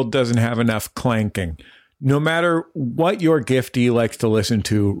regular world doesn't have enough clanking. No matter what your giftie likes to listen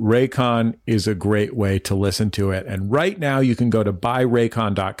to, Raycon is a great way to listen to it. And right now you can go to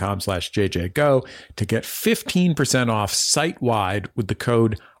buyraycon.com/JJGo to get 15% off site-wide with the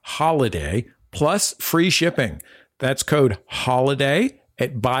code HOLIDAY plus free shipping. That's code HOLIDAY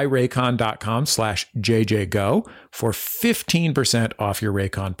at buyraycon.com/JJGo for 15% off your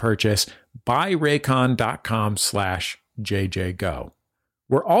Raycon purchase. Buyraycon.com/JJGo.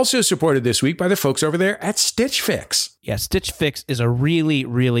 We're also supported this week by the folks over there at Stitch Fix. Yeah, Stitch Fix is a really,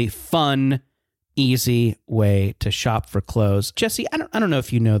 really fun, easy way to shop for clothes. Jesse, I don't know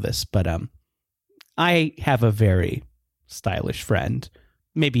if you know this, but I have a very stylish friend.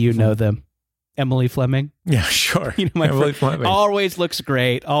 Maybe you know them. Emily Fleming. Yeah, sure. You know, my Emily Fleming always looks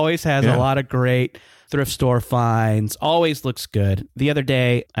great. Always has a lot of great thrift store finds. Always looks good. The other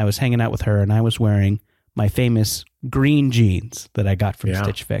day, I was hanging out with her, and I was wearing my famous green jeans that I got from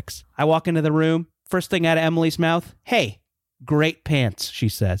Stitch Fix. I walk into the room. First thing out of Emily's mouth, hey, great pants, she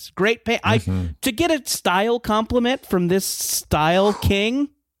says. Great pants. To get a style compliment from this style king.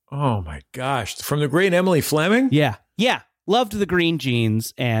 Oh, my gosh. From the great Emily Fleming? Yeah. Loved the green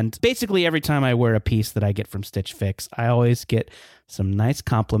jeans. And basically every time I wear a piece that I get from Stitch Fix, I always get some nice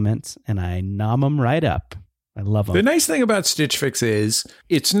compliments, and I nom them right up. I love them. The nice thing about Stitch Fix is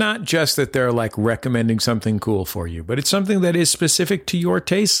it's not just that they're like recommending something cool for you, but it's something that is specific to your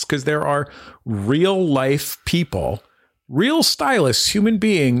tastes, because there are real life people, real stylists, human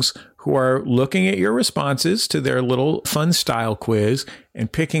beings who are looking at your responses to their little fun style quiz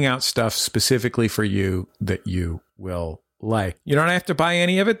and picking out stuff specifically for you that you will like. You don't have to buy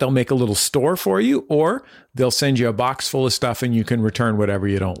any of it. They'll make a little store for you, or they'll send you a box full of stuff and you can return whatever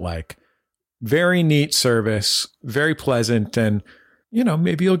you don't like. Very neat service, very pleasant, and, you know,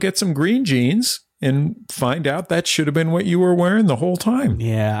 maybe you'll get some green jeans and find out that should have been what you were wearing the whole time.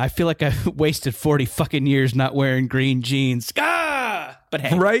 Yeah, I feel like I wasted 40 fucking years not wearing green jeans. But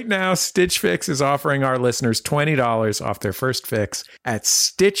hey. Right now, Stitch Fix is offering our listeners $20 off their first fix at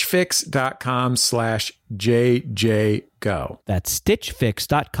stitchfix.com/JJGo. That's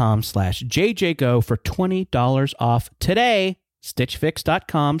stitchfix.com/JJGo for $20 off today.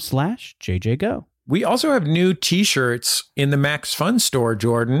 stitchfix.com/JJGo. We also have new t-shirts in the Max Fun store,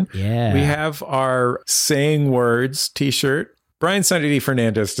 Jordan. Yeah. We have our Saying Words t-shirt. Brian Sunday D.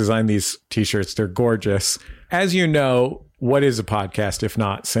 Fernandez designed these t-shirts. They're gorgeous. As you know, what is a podcast if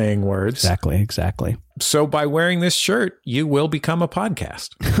not saying words? Exactly. So by wearing this shirt, you will become a podcast.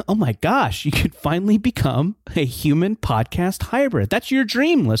 Oh my gosh, you could finally become a human podcast hybrid. That's your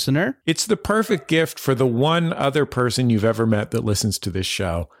dream, listener. It's the perfect gift for the one other person you've ever met that listens to this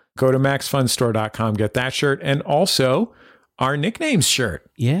show. Go to maxfunstore.com, get that shirt, and also our nicknames shirt.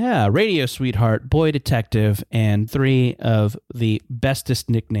 Yeah, Radio Sweetheart, Boy Detective, and 3 of the bestest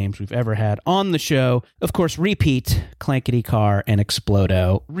nicknames we've ever had on the show. Of course, Repeat, Clankety Car, and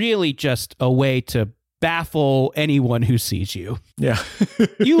Explodo. Really just a way to baffle anyone who sees you. Yeah.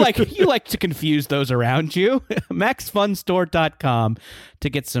 you like to confuse those around you. MaxFunStore.com to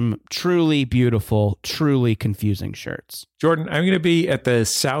get some truly beautiful, truly confusing shirts. Jordan, I'm going to be at the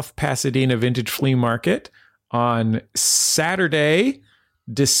South Pasadena Vintage Flea Market on Saturday,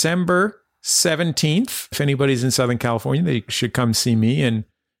 December 17th. If anybody's in Southern California, they should come see me and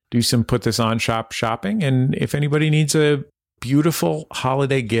do some Put This On Shop shopping. And if anybody needs a beautiful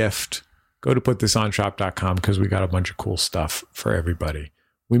holiday gift, go to putthisonshop.com because we got a bunch of cool stuff for everybody.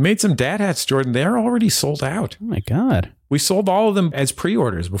 We made some dad hats, Jordan. They're already sold out. Oh my God. We sold all of them as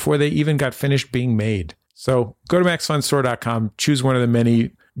pre-orders before they even got finished being made. So go to maxfunstore.com, choose one of the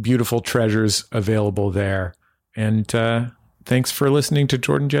many beautiful treasures available there. And thanks for listening to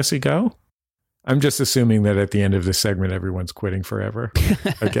Jordan Jesse Go. I'm just assuming that at the end of this segment, everyone's quitting forever,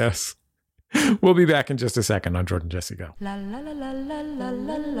 I guess. We'll be back in just a second on Jordan Jesse Go.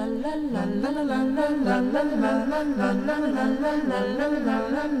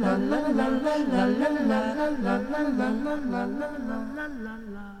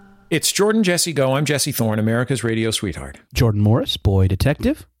 It's Jordan Jesse Go. I'm Jesse Thorne, America's radio sweetheart. Jordan Morris, boy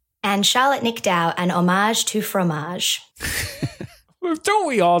detective. And Charlotte Nickdow, an homage to fromage. Don't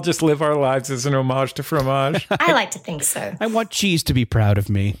we all just live our lives as an homage to fromage? I like to think so. I want cheese to be proud of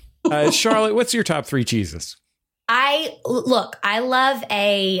me. Charlotte, what's your top 3 cheeses? I love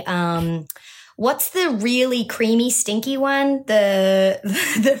a, what's the really creamy, stinky one?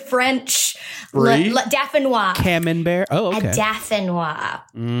 The French Dauphinoise. Camembert. Oh, okay. A Dauphinoise.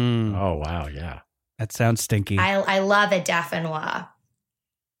 Oh, wow. Yeah. That sounds stinky. I love a Dauphinoise.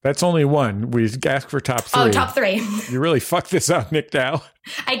 That's only one. We asked for top 3. Oh, top 3. You really fucked this up, Nick Dow.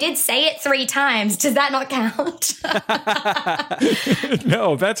 I did say it 3 times. Does that not count?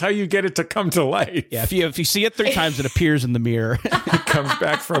 No, that's how you get it to come to life. Yeah, if you see it 3 times, it appears in the mirror. It comes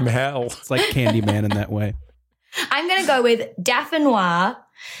back from hell. It's like Candyman in that way. I'm going to go with Dauphinoise,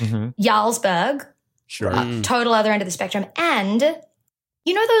 Jarlsberg, sure, total other end of the spectrum, and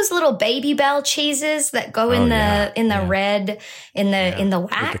you know those little Baby Bell cheeses that go in the red in the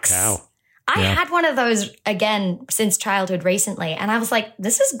wax? With the cow. I had one of those again since childhood recently, and I was like,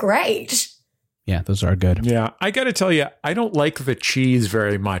 this is great. Yeah, those are good. Yeah, I got to tell you, I don't like the cheese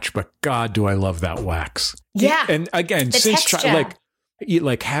very much, but God, do I love that wax. Yeah. And again, since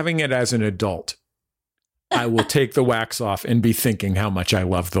like having it as an adult, I will take the wax off and be thinking how much I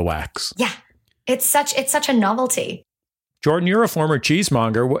love the wax. Yeah. It's such a novelty. Jordan, you're a former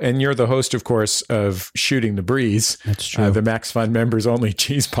cheesemonger, and you're the host, of course, of Shooting the Breeze. That's true. The Max Fun members only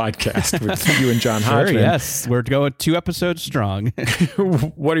cheese podcast with you and John Hodgman. Yes, we're going 2 episodes strong.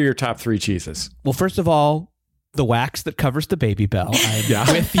 What are your top 3 cheeses? Well, first of all, the wax that covers the Baby Bell.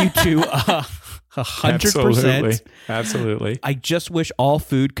 I'm with you to 100%. Absolutely. I just wish all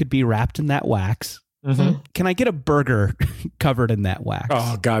food could be wrapped in that wax. Mm-hmm. Can I get a burger covered in that wax?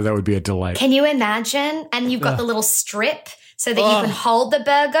 Oh, God, that would be a delight. Can you imagine? And you've got the little strip so that you can hold the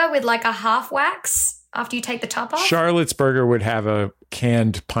burger with like a half wax after you take the top off. Charlotte's burger would have a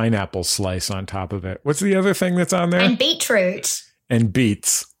canned pineapple slice on top of it. What's the other thing that's on there? And beetroot. And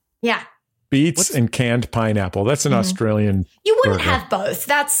beets. Yeah. Beets and canned pineapple. That's an Australian You wouldn't burger. have both.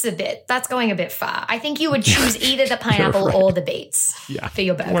 That's going a bit far. I think you would choose either the pineapple or the beets for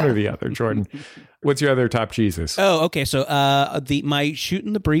your burger. One or the other, Jordan. What's your other top cheeses? Oh, okay. So my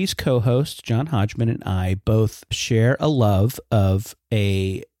Shooting the Breeze co-host, John Hodgman, and I both share a love of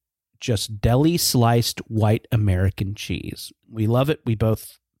a just deli sliced white American cheese. We love it. We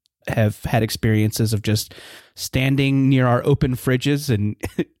both have had experiences of just standing near our open fridges and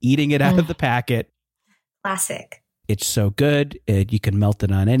eating it out of the packet. Classic. It's so good. You can melt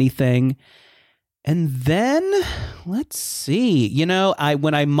it on anything. And then, let's see,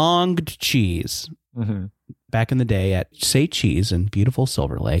 when I monged cheese back in the day at Say Cheese in beautiful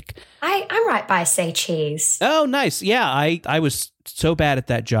Silver Lake. I'm right by Say Cheese. Oh, nice. Yeah, I was so bad at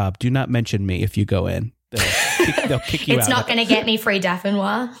that job. Do not mention me if you go in. They'll kick you out. It's not going to get me free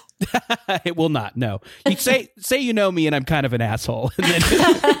Dauphinoise. It will not. No. You say you know me and I'm kind of an asshole. And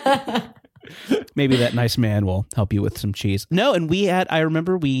then maybe that nice man will help you with some cheese. No, and I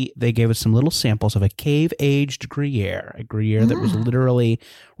remember they gave us some little samples of a cave-aged Gruyere, a Gruyere that was literally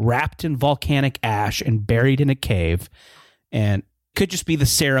wrapped in volcanic ash and buried in a cave. And could just be the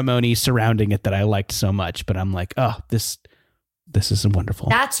ceremony surrounding it that I liked so much. But I'm like, oh, this is wonderful.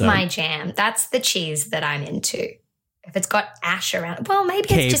 That's my jam. That's the cheese that I'm into. If it's got ash around it. Well, maybe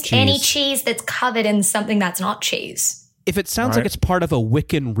it's just any cheese that's covered in something that's not cheese. If it sounds like it's part of a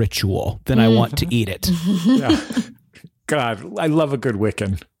Wiccan ritual, then I want to eat it. Yeah. God, I love a good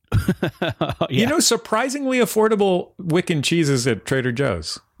Wiccan. Surprisingly affordable Wiccan cheeses at Trader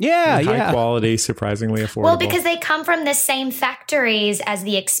Joe's. Yeah, high quality, surprisingly affordable. Well, because they come from the same factories as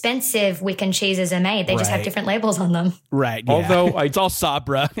the expensive Wiccan cheeses are made. They just have different labels on them. Right. Yeah. Although it's all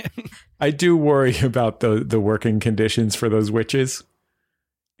Sabra. I do worry about the working conditions for those witches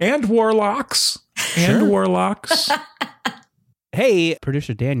and warlocks. and warlocks. Hey,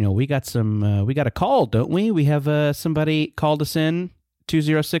 producer Daniel, we got a call, don't we? We have somebody called us in,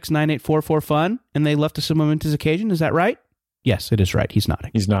 206-9844-FUN, and they left us a momentous occasion. Is that right? Yes, it is right. He's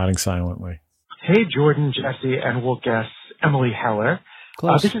nodding. He's nodding silently. Hey, Jordan, Jesse, and we'll guess Emily Heller.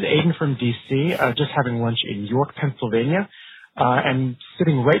 This is Aiden from D.C., just having lunch in York, Pennsylvania, and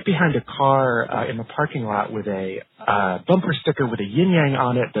sitting right behind a car in the parking lot with a bumper sticker with a yin-yang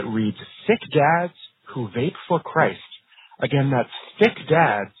on it that reads, "Sick Dads Who Vape for Christ." Again, that's sick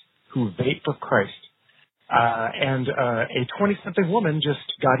dads who vape for Christ. And a 20-something woman just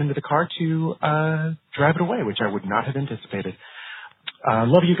got into the car to drive it away, which I would not have anticipated.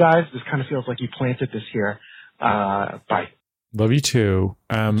 Love you guys. This kind of feels like you planted this here. Bye. Love you too.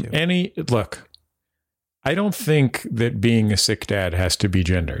 Look, I don't think that being a sick dad has to be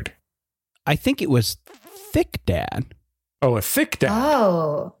gendered. I think it was thick dad. Oh, a thick dad.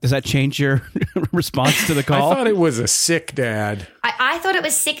 Oh. Does that change your response to the call? I thought it was a sick dad. I thought it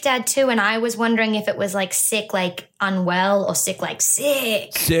was sick dad too, and I was wondering if it was like sick like unwell or sick like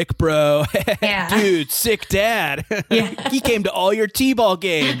sick. Sick, bro. Yeah. Dude, sick dad. Yeah. He came to all your T-ball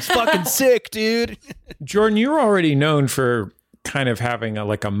games. Fucking sick, dude. Jordan, you're already known for kind of having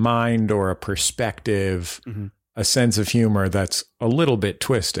a mind or a perspective, a sense of humor that's a little bit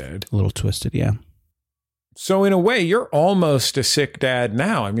twisted. A little twisted, yeah. So in a way, you're almost a sick dad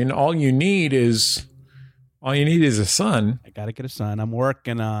now. I mean, all you need is a son. I got to get a son. I'm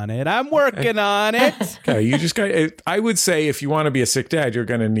working on it. Okay, you just got. I would say if you want to be a sick dad, you're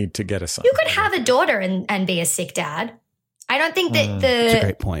going to need to get a son. You could have a daughter and be a sick dad. I don't think that that's a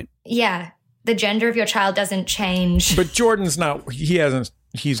great point. Yeah, the gender of your child doesn't change. But Jordan's not.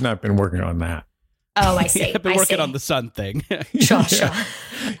 He's not been working on that. Oh, I see. I've been working on the son thing. Sure.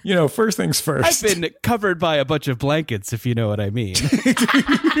 You know, first things first. I've been covered by a bunch of blankets, if you know what I mean.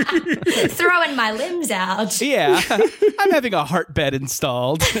 Throwing my limbs out. Yeah. I'm having a heart bed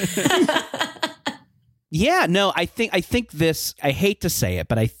installed. Yeah, no, I think this, I hate to say it,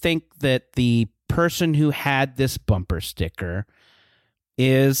 but I think that the person who had this bumper sticker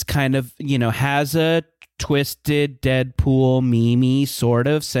is kind of, has a twisted Deadpool meme-y sort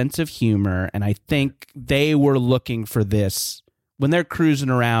of sense of humor, and I think they were looking for this when they're cruising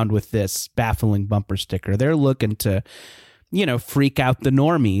around with this baffling bumper sticker. They're looking to, freak out the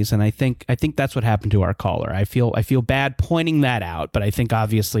normies, and I think that's what happened to our caller. I feel bad pointing that out, but I think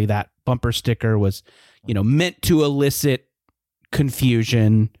obviously that bumper sticker was, meant to elicit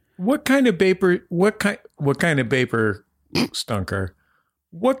confusion. What kind of vapor stunker?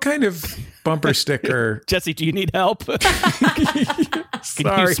 What kind of bumper sticker? Jesse, do you need help?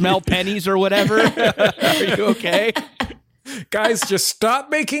 Can you smell pennies or whatever? Are you okay? Guys, just stop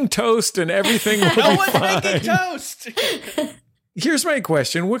making toast and everything will be fine. No one's making toast. Here's my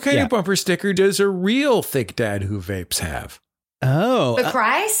question. What kind of bumper sticker does a real thick dad who vapes have? Oh. For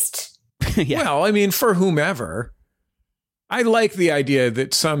Christ? Yeah. Well, I mean, for whomever. I like the idea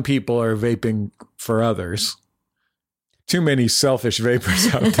that some people are vaping for others. Too many selfish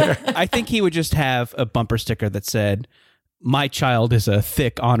vapors out there. I think he would just have a bumper sticker that said, "My child is a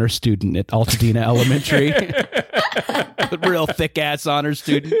thick honor student at Altadena Elementary." A real thick ass honor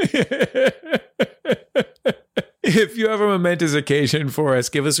student. If you have a momentous occasion for us,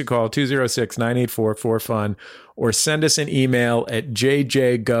 give us a call, 206-984-4FUN, or send us an email at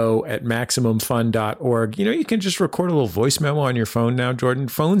jjgo@maximumfun.org. You can just record a little voice memo on your phone now, Jordan.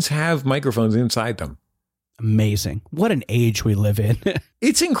 Phones have microphones inside them. Amazing. What an age we live in.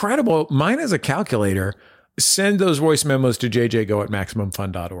 It's incredible. Mine has a calculator. Send those voice memos to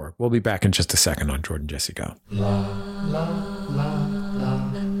jjgo@maximumfun.org. We'll be back in just a second on Jordan Jesse Go.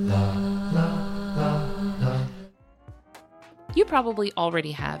 You probably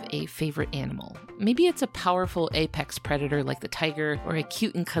already have a favorite animal. Maybe it's a powerful apex predator like the tiger or a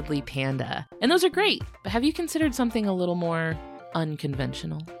cute and cuddly panda. And those are great, but have you considered something a little more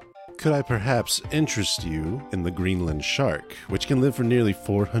unconventional? Could I perhaps interest you in the Greenland shark, which can live for nearly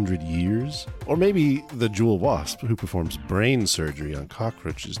 400 years? Or maybe the jewel wasp, who performs brain surgery on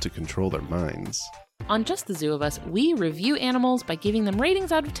cockroaches to control their minds? On Just the Zoo of Us, we review animals by giving them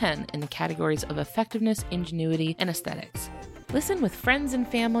ratings out of 10 in the categories of effectiveness, ingenuity, and aesthetics. Listen with friends and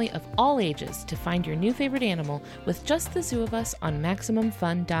family of all ages to find your new favorite animal with Just the Zoo of Us on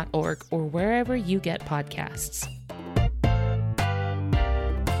MaximumFun.org or wherever you get podcasts.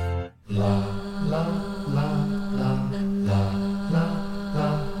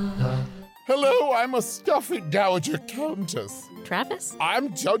 Hello, I'm a stuffy dowager countess. Travis?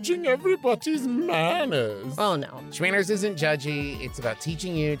 I'm judging everybody's manners. Oh no, Schmanners isn't judgy. It's about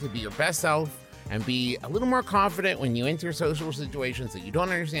teaching you to be your best self and be a little more confident when you enter social situations that you don't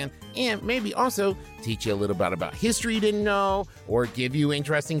understand, and maybe also teach you a little bit about history you didn't know, or give you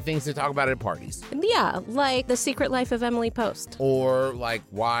interesting things to talk about at parties. Yeah, like The Secret Life of Emily Post. Or like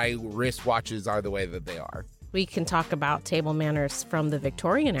why wristwatches are the way that they are. We can talk about table manners from the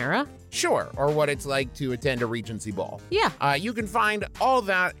Victorian era. Sure, or what it's like to attend a Regency ball. Yeah. You can find all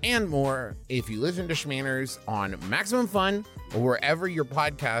that and more if you listen to Schmanners on Maximum Fun or wherever your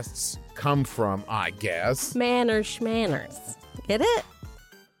podcasts come from, I guess. Manners, schmanners. Get it?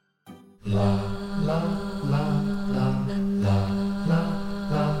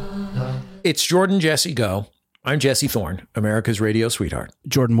 It's Jordan Jesse Go. I'm Jesse Thorne, America's radio sweetheart.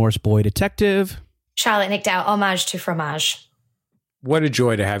 Jordan Morse, boy detective. Charlotte Nickdow, homage to fromage. What a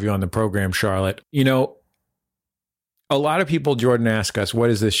joy to have you on the program, Charlotte. You know, a lot of people, Jordan, ask us, what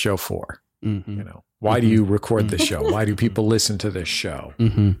is this show for? Mm-hmm. You know, why do you record this show? Why do people listen to this show?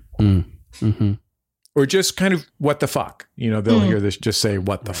 Or just kind of, what the fuck? You know, they'll hear this, just say,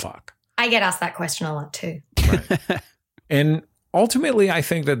 what the fuck? I get asked that question a lot too. Right. And ultimately, I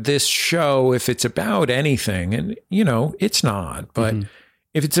think that this show, if it's about anything, and, you know, it's not, but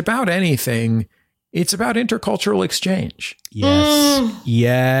if it's about anything, it's about intercultural exchange. Yes.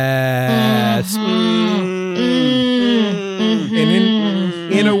 Yes. And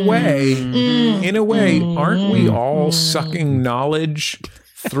in a way, aren't we all sucking knowledge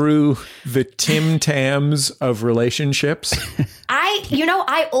through the Tim Tams of relationships?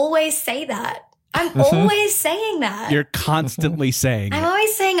 I always say that. I'm always saying that. You're constantly saying I'm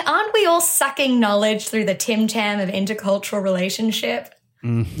always saying, aren't we all sucking knowledge through the Tim Tam of intercultural relationship?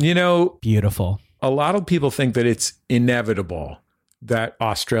 You know, beautiful. A lot of people think that it's inevitable that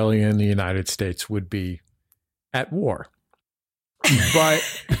Australia and the United States would be at war.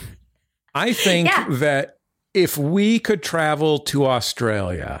 But I think that if we could travel to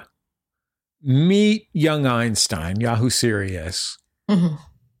Australia, meet young Einstein, Yahoo Serious,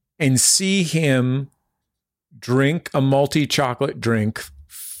 and see him drink a multi-chocolate drink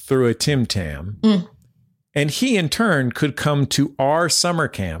through a Tim Tam, and he in turn could come to our summer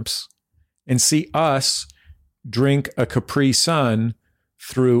camps and see us drink a Capri Sun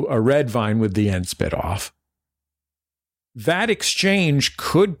through a red vine with the end spit off. That exchange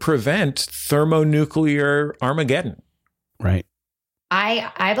could prevent thermonuclear Armageddon. Right.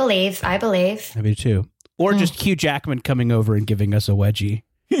 I believe. I do too. Or just Hugh Jackman coming over and giving us a wedgie.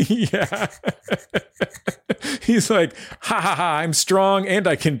 Yeah. He's like, ha ha ha, I'm strong and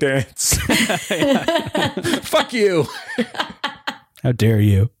I can dance. Fuck you. How dare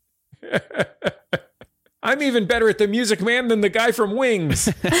you? I'm even better at the Music Man than the guy from Wings.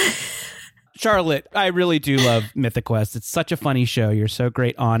 Charlotte, I really do love Mythic Quest. It's such a funny show. You're so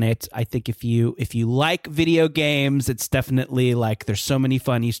great on it. I think if you like video games, it's definitely like there's so many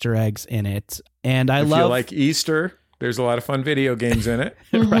fun Easter eggs in it. And if you like Easter, there's a lot of fun video games in it.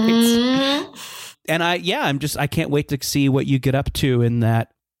 Right. And I can't wait to see what you get up to in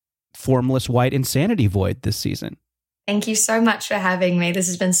that formless white insanity void this season. Thank you so much for having me. This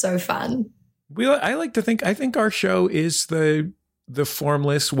has been so fun. I think our show is the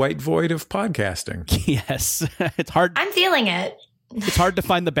formless white void of podcasting. Yes. It's hard. I'm feeling it. It's hard to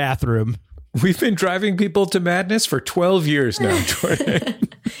find the bathroom. We've been driving people to madness for 12 years now, Jordan.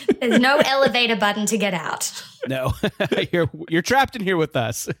 There's no elevator button to get out. No. You're trapped in here with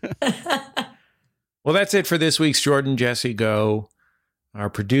us. Well, that's it for this week's Jordan Jesse Go. Our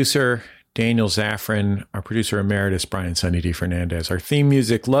producer, Daniel Zaffron, our producer emeritus, Brian Sunny D. Fernandez. Our theme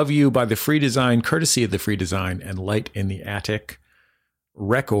music, Love You by The Free Design, courtesy of The Free Design and Light in the Attic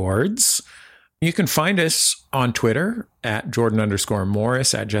Records. You can find us on Twitter at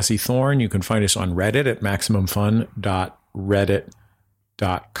Jordan_Morris, at Jesse Thorne. You can find us on Reddit at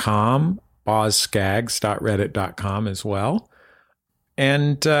MaximumFun.reddit.com, bozskags.reddit.com as well.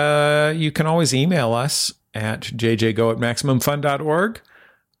 And you can always email us at jjgo@MaximumFun.org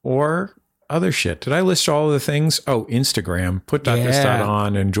or other shit. Did I list all of the things? Oh, Instagram,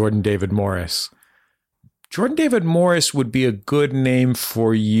 put.this.on and Jordan David Morris. Jordan David Morris would be a good name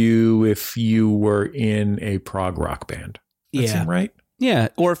for you if you were in a prog rock band. That's him, right? Yeah.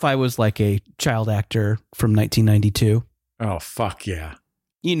 Or if I was like a child actor from 1992. Oh, fuck yeah.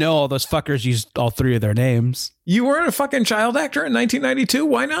 You know, all those fuckers used all three of their names. You weren't a fucking child actor in 1992?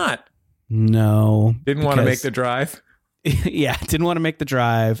 Why not? No. Didn't want to make the drive? Yeah, didn't want to make the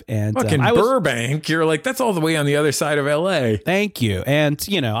drive. And fucking Burbank, you're like, that's all the way on the other side of LA. Thank you. And,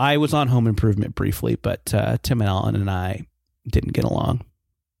 you know, I was on Home Improvement briefly, but Tim Allen and I didn't get along.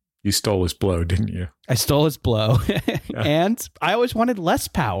 You stole his blow, didn't you? I stole his blow. And I always wanted less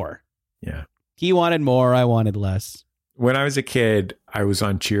power. Yeah. He wanted more. I wanted less. when I was a kid, I was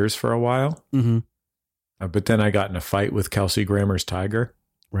on Cheers for a while. Mm-hmm. But then I got in a fight with Kelsey Grammer's tiger.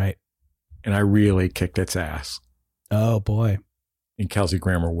 Right. And I really kicked its ass. Oh, boy. And Kelsey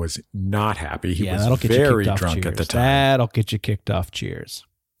Grammer was not happy. He was that'll get very you drunk Cheers. at the time. That'll get you kicked off Cheers.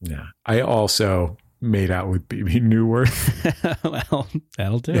 Yeah. I also made out with BB Newworth. Well,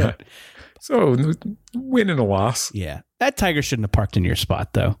 that'll do it. So, win and a loss. Yeah. That tiger shouldn't have parked in your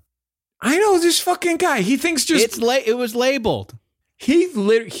spot, though. I know, this fucking guy. He thinks just... it was labeled. He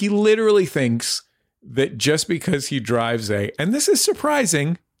literally thinks that just because he drives and this is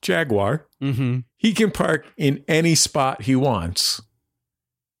surprising, Jaguar, he can park in any spot he wants.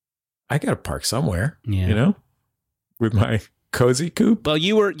 I got to park somewhere, with my cozy coupe. Well,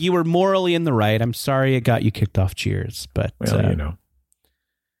 you were morally in the right. I'm sorry it got you kicked off Cheers, but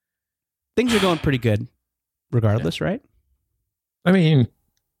things are going pretty good regardless, right? I mean,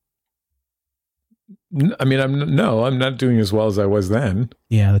 I'm not doing as well as I was then.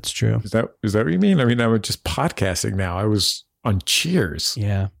 Yeah, that's true. Is that what you mean? I mean, I'm just podcasting now. I was on Cheers.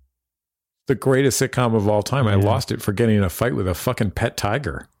 Yeah. The greatest sitcom of all time. Yeah. I lost it for getting in a fight with a fucking pet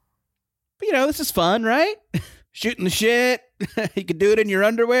tiger. But this is fun, right? Shooting the shit. You could do it in your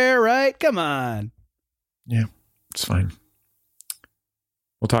underwear, right? Come on. Yeah, it's fine.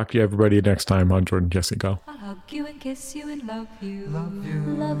 We'll talk to you, everybody, next time on Jordan Jesse Go. I'll hug you and kiss you and love you. Love you.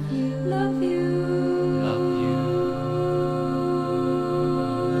 Love you. Love you. Love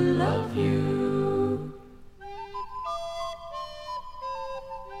you. Love you.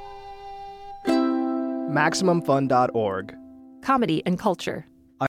 MaximumFun.org. Comedy and culture.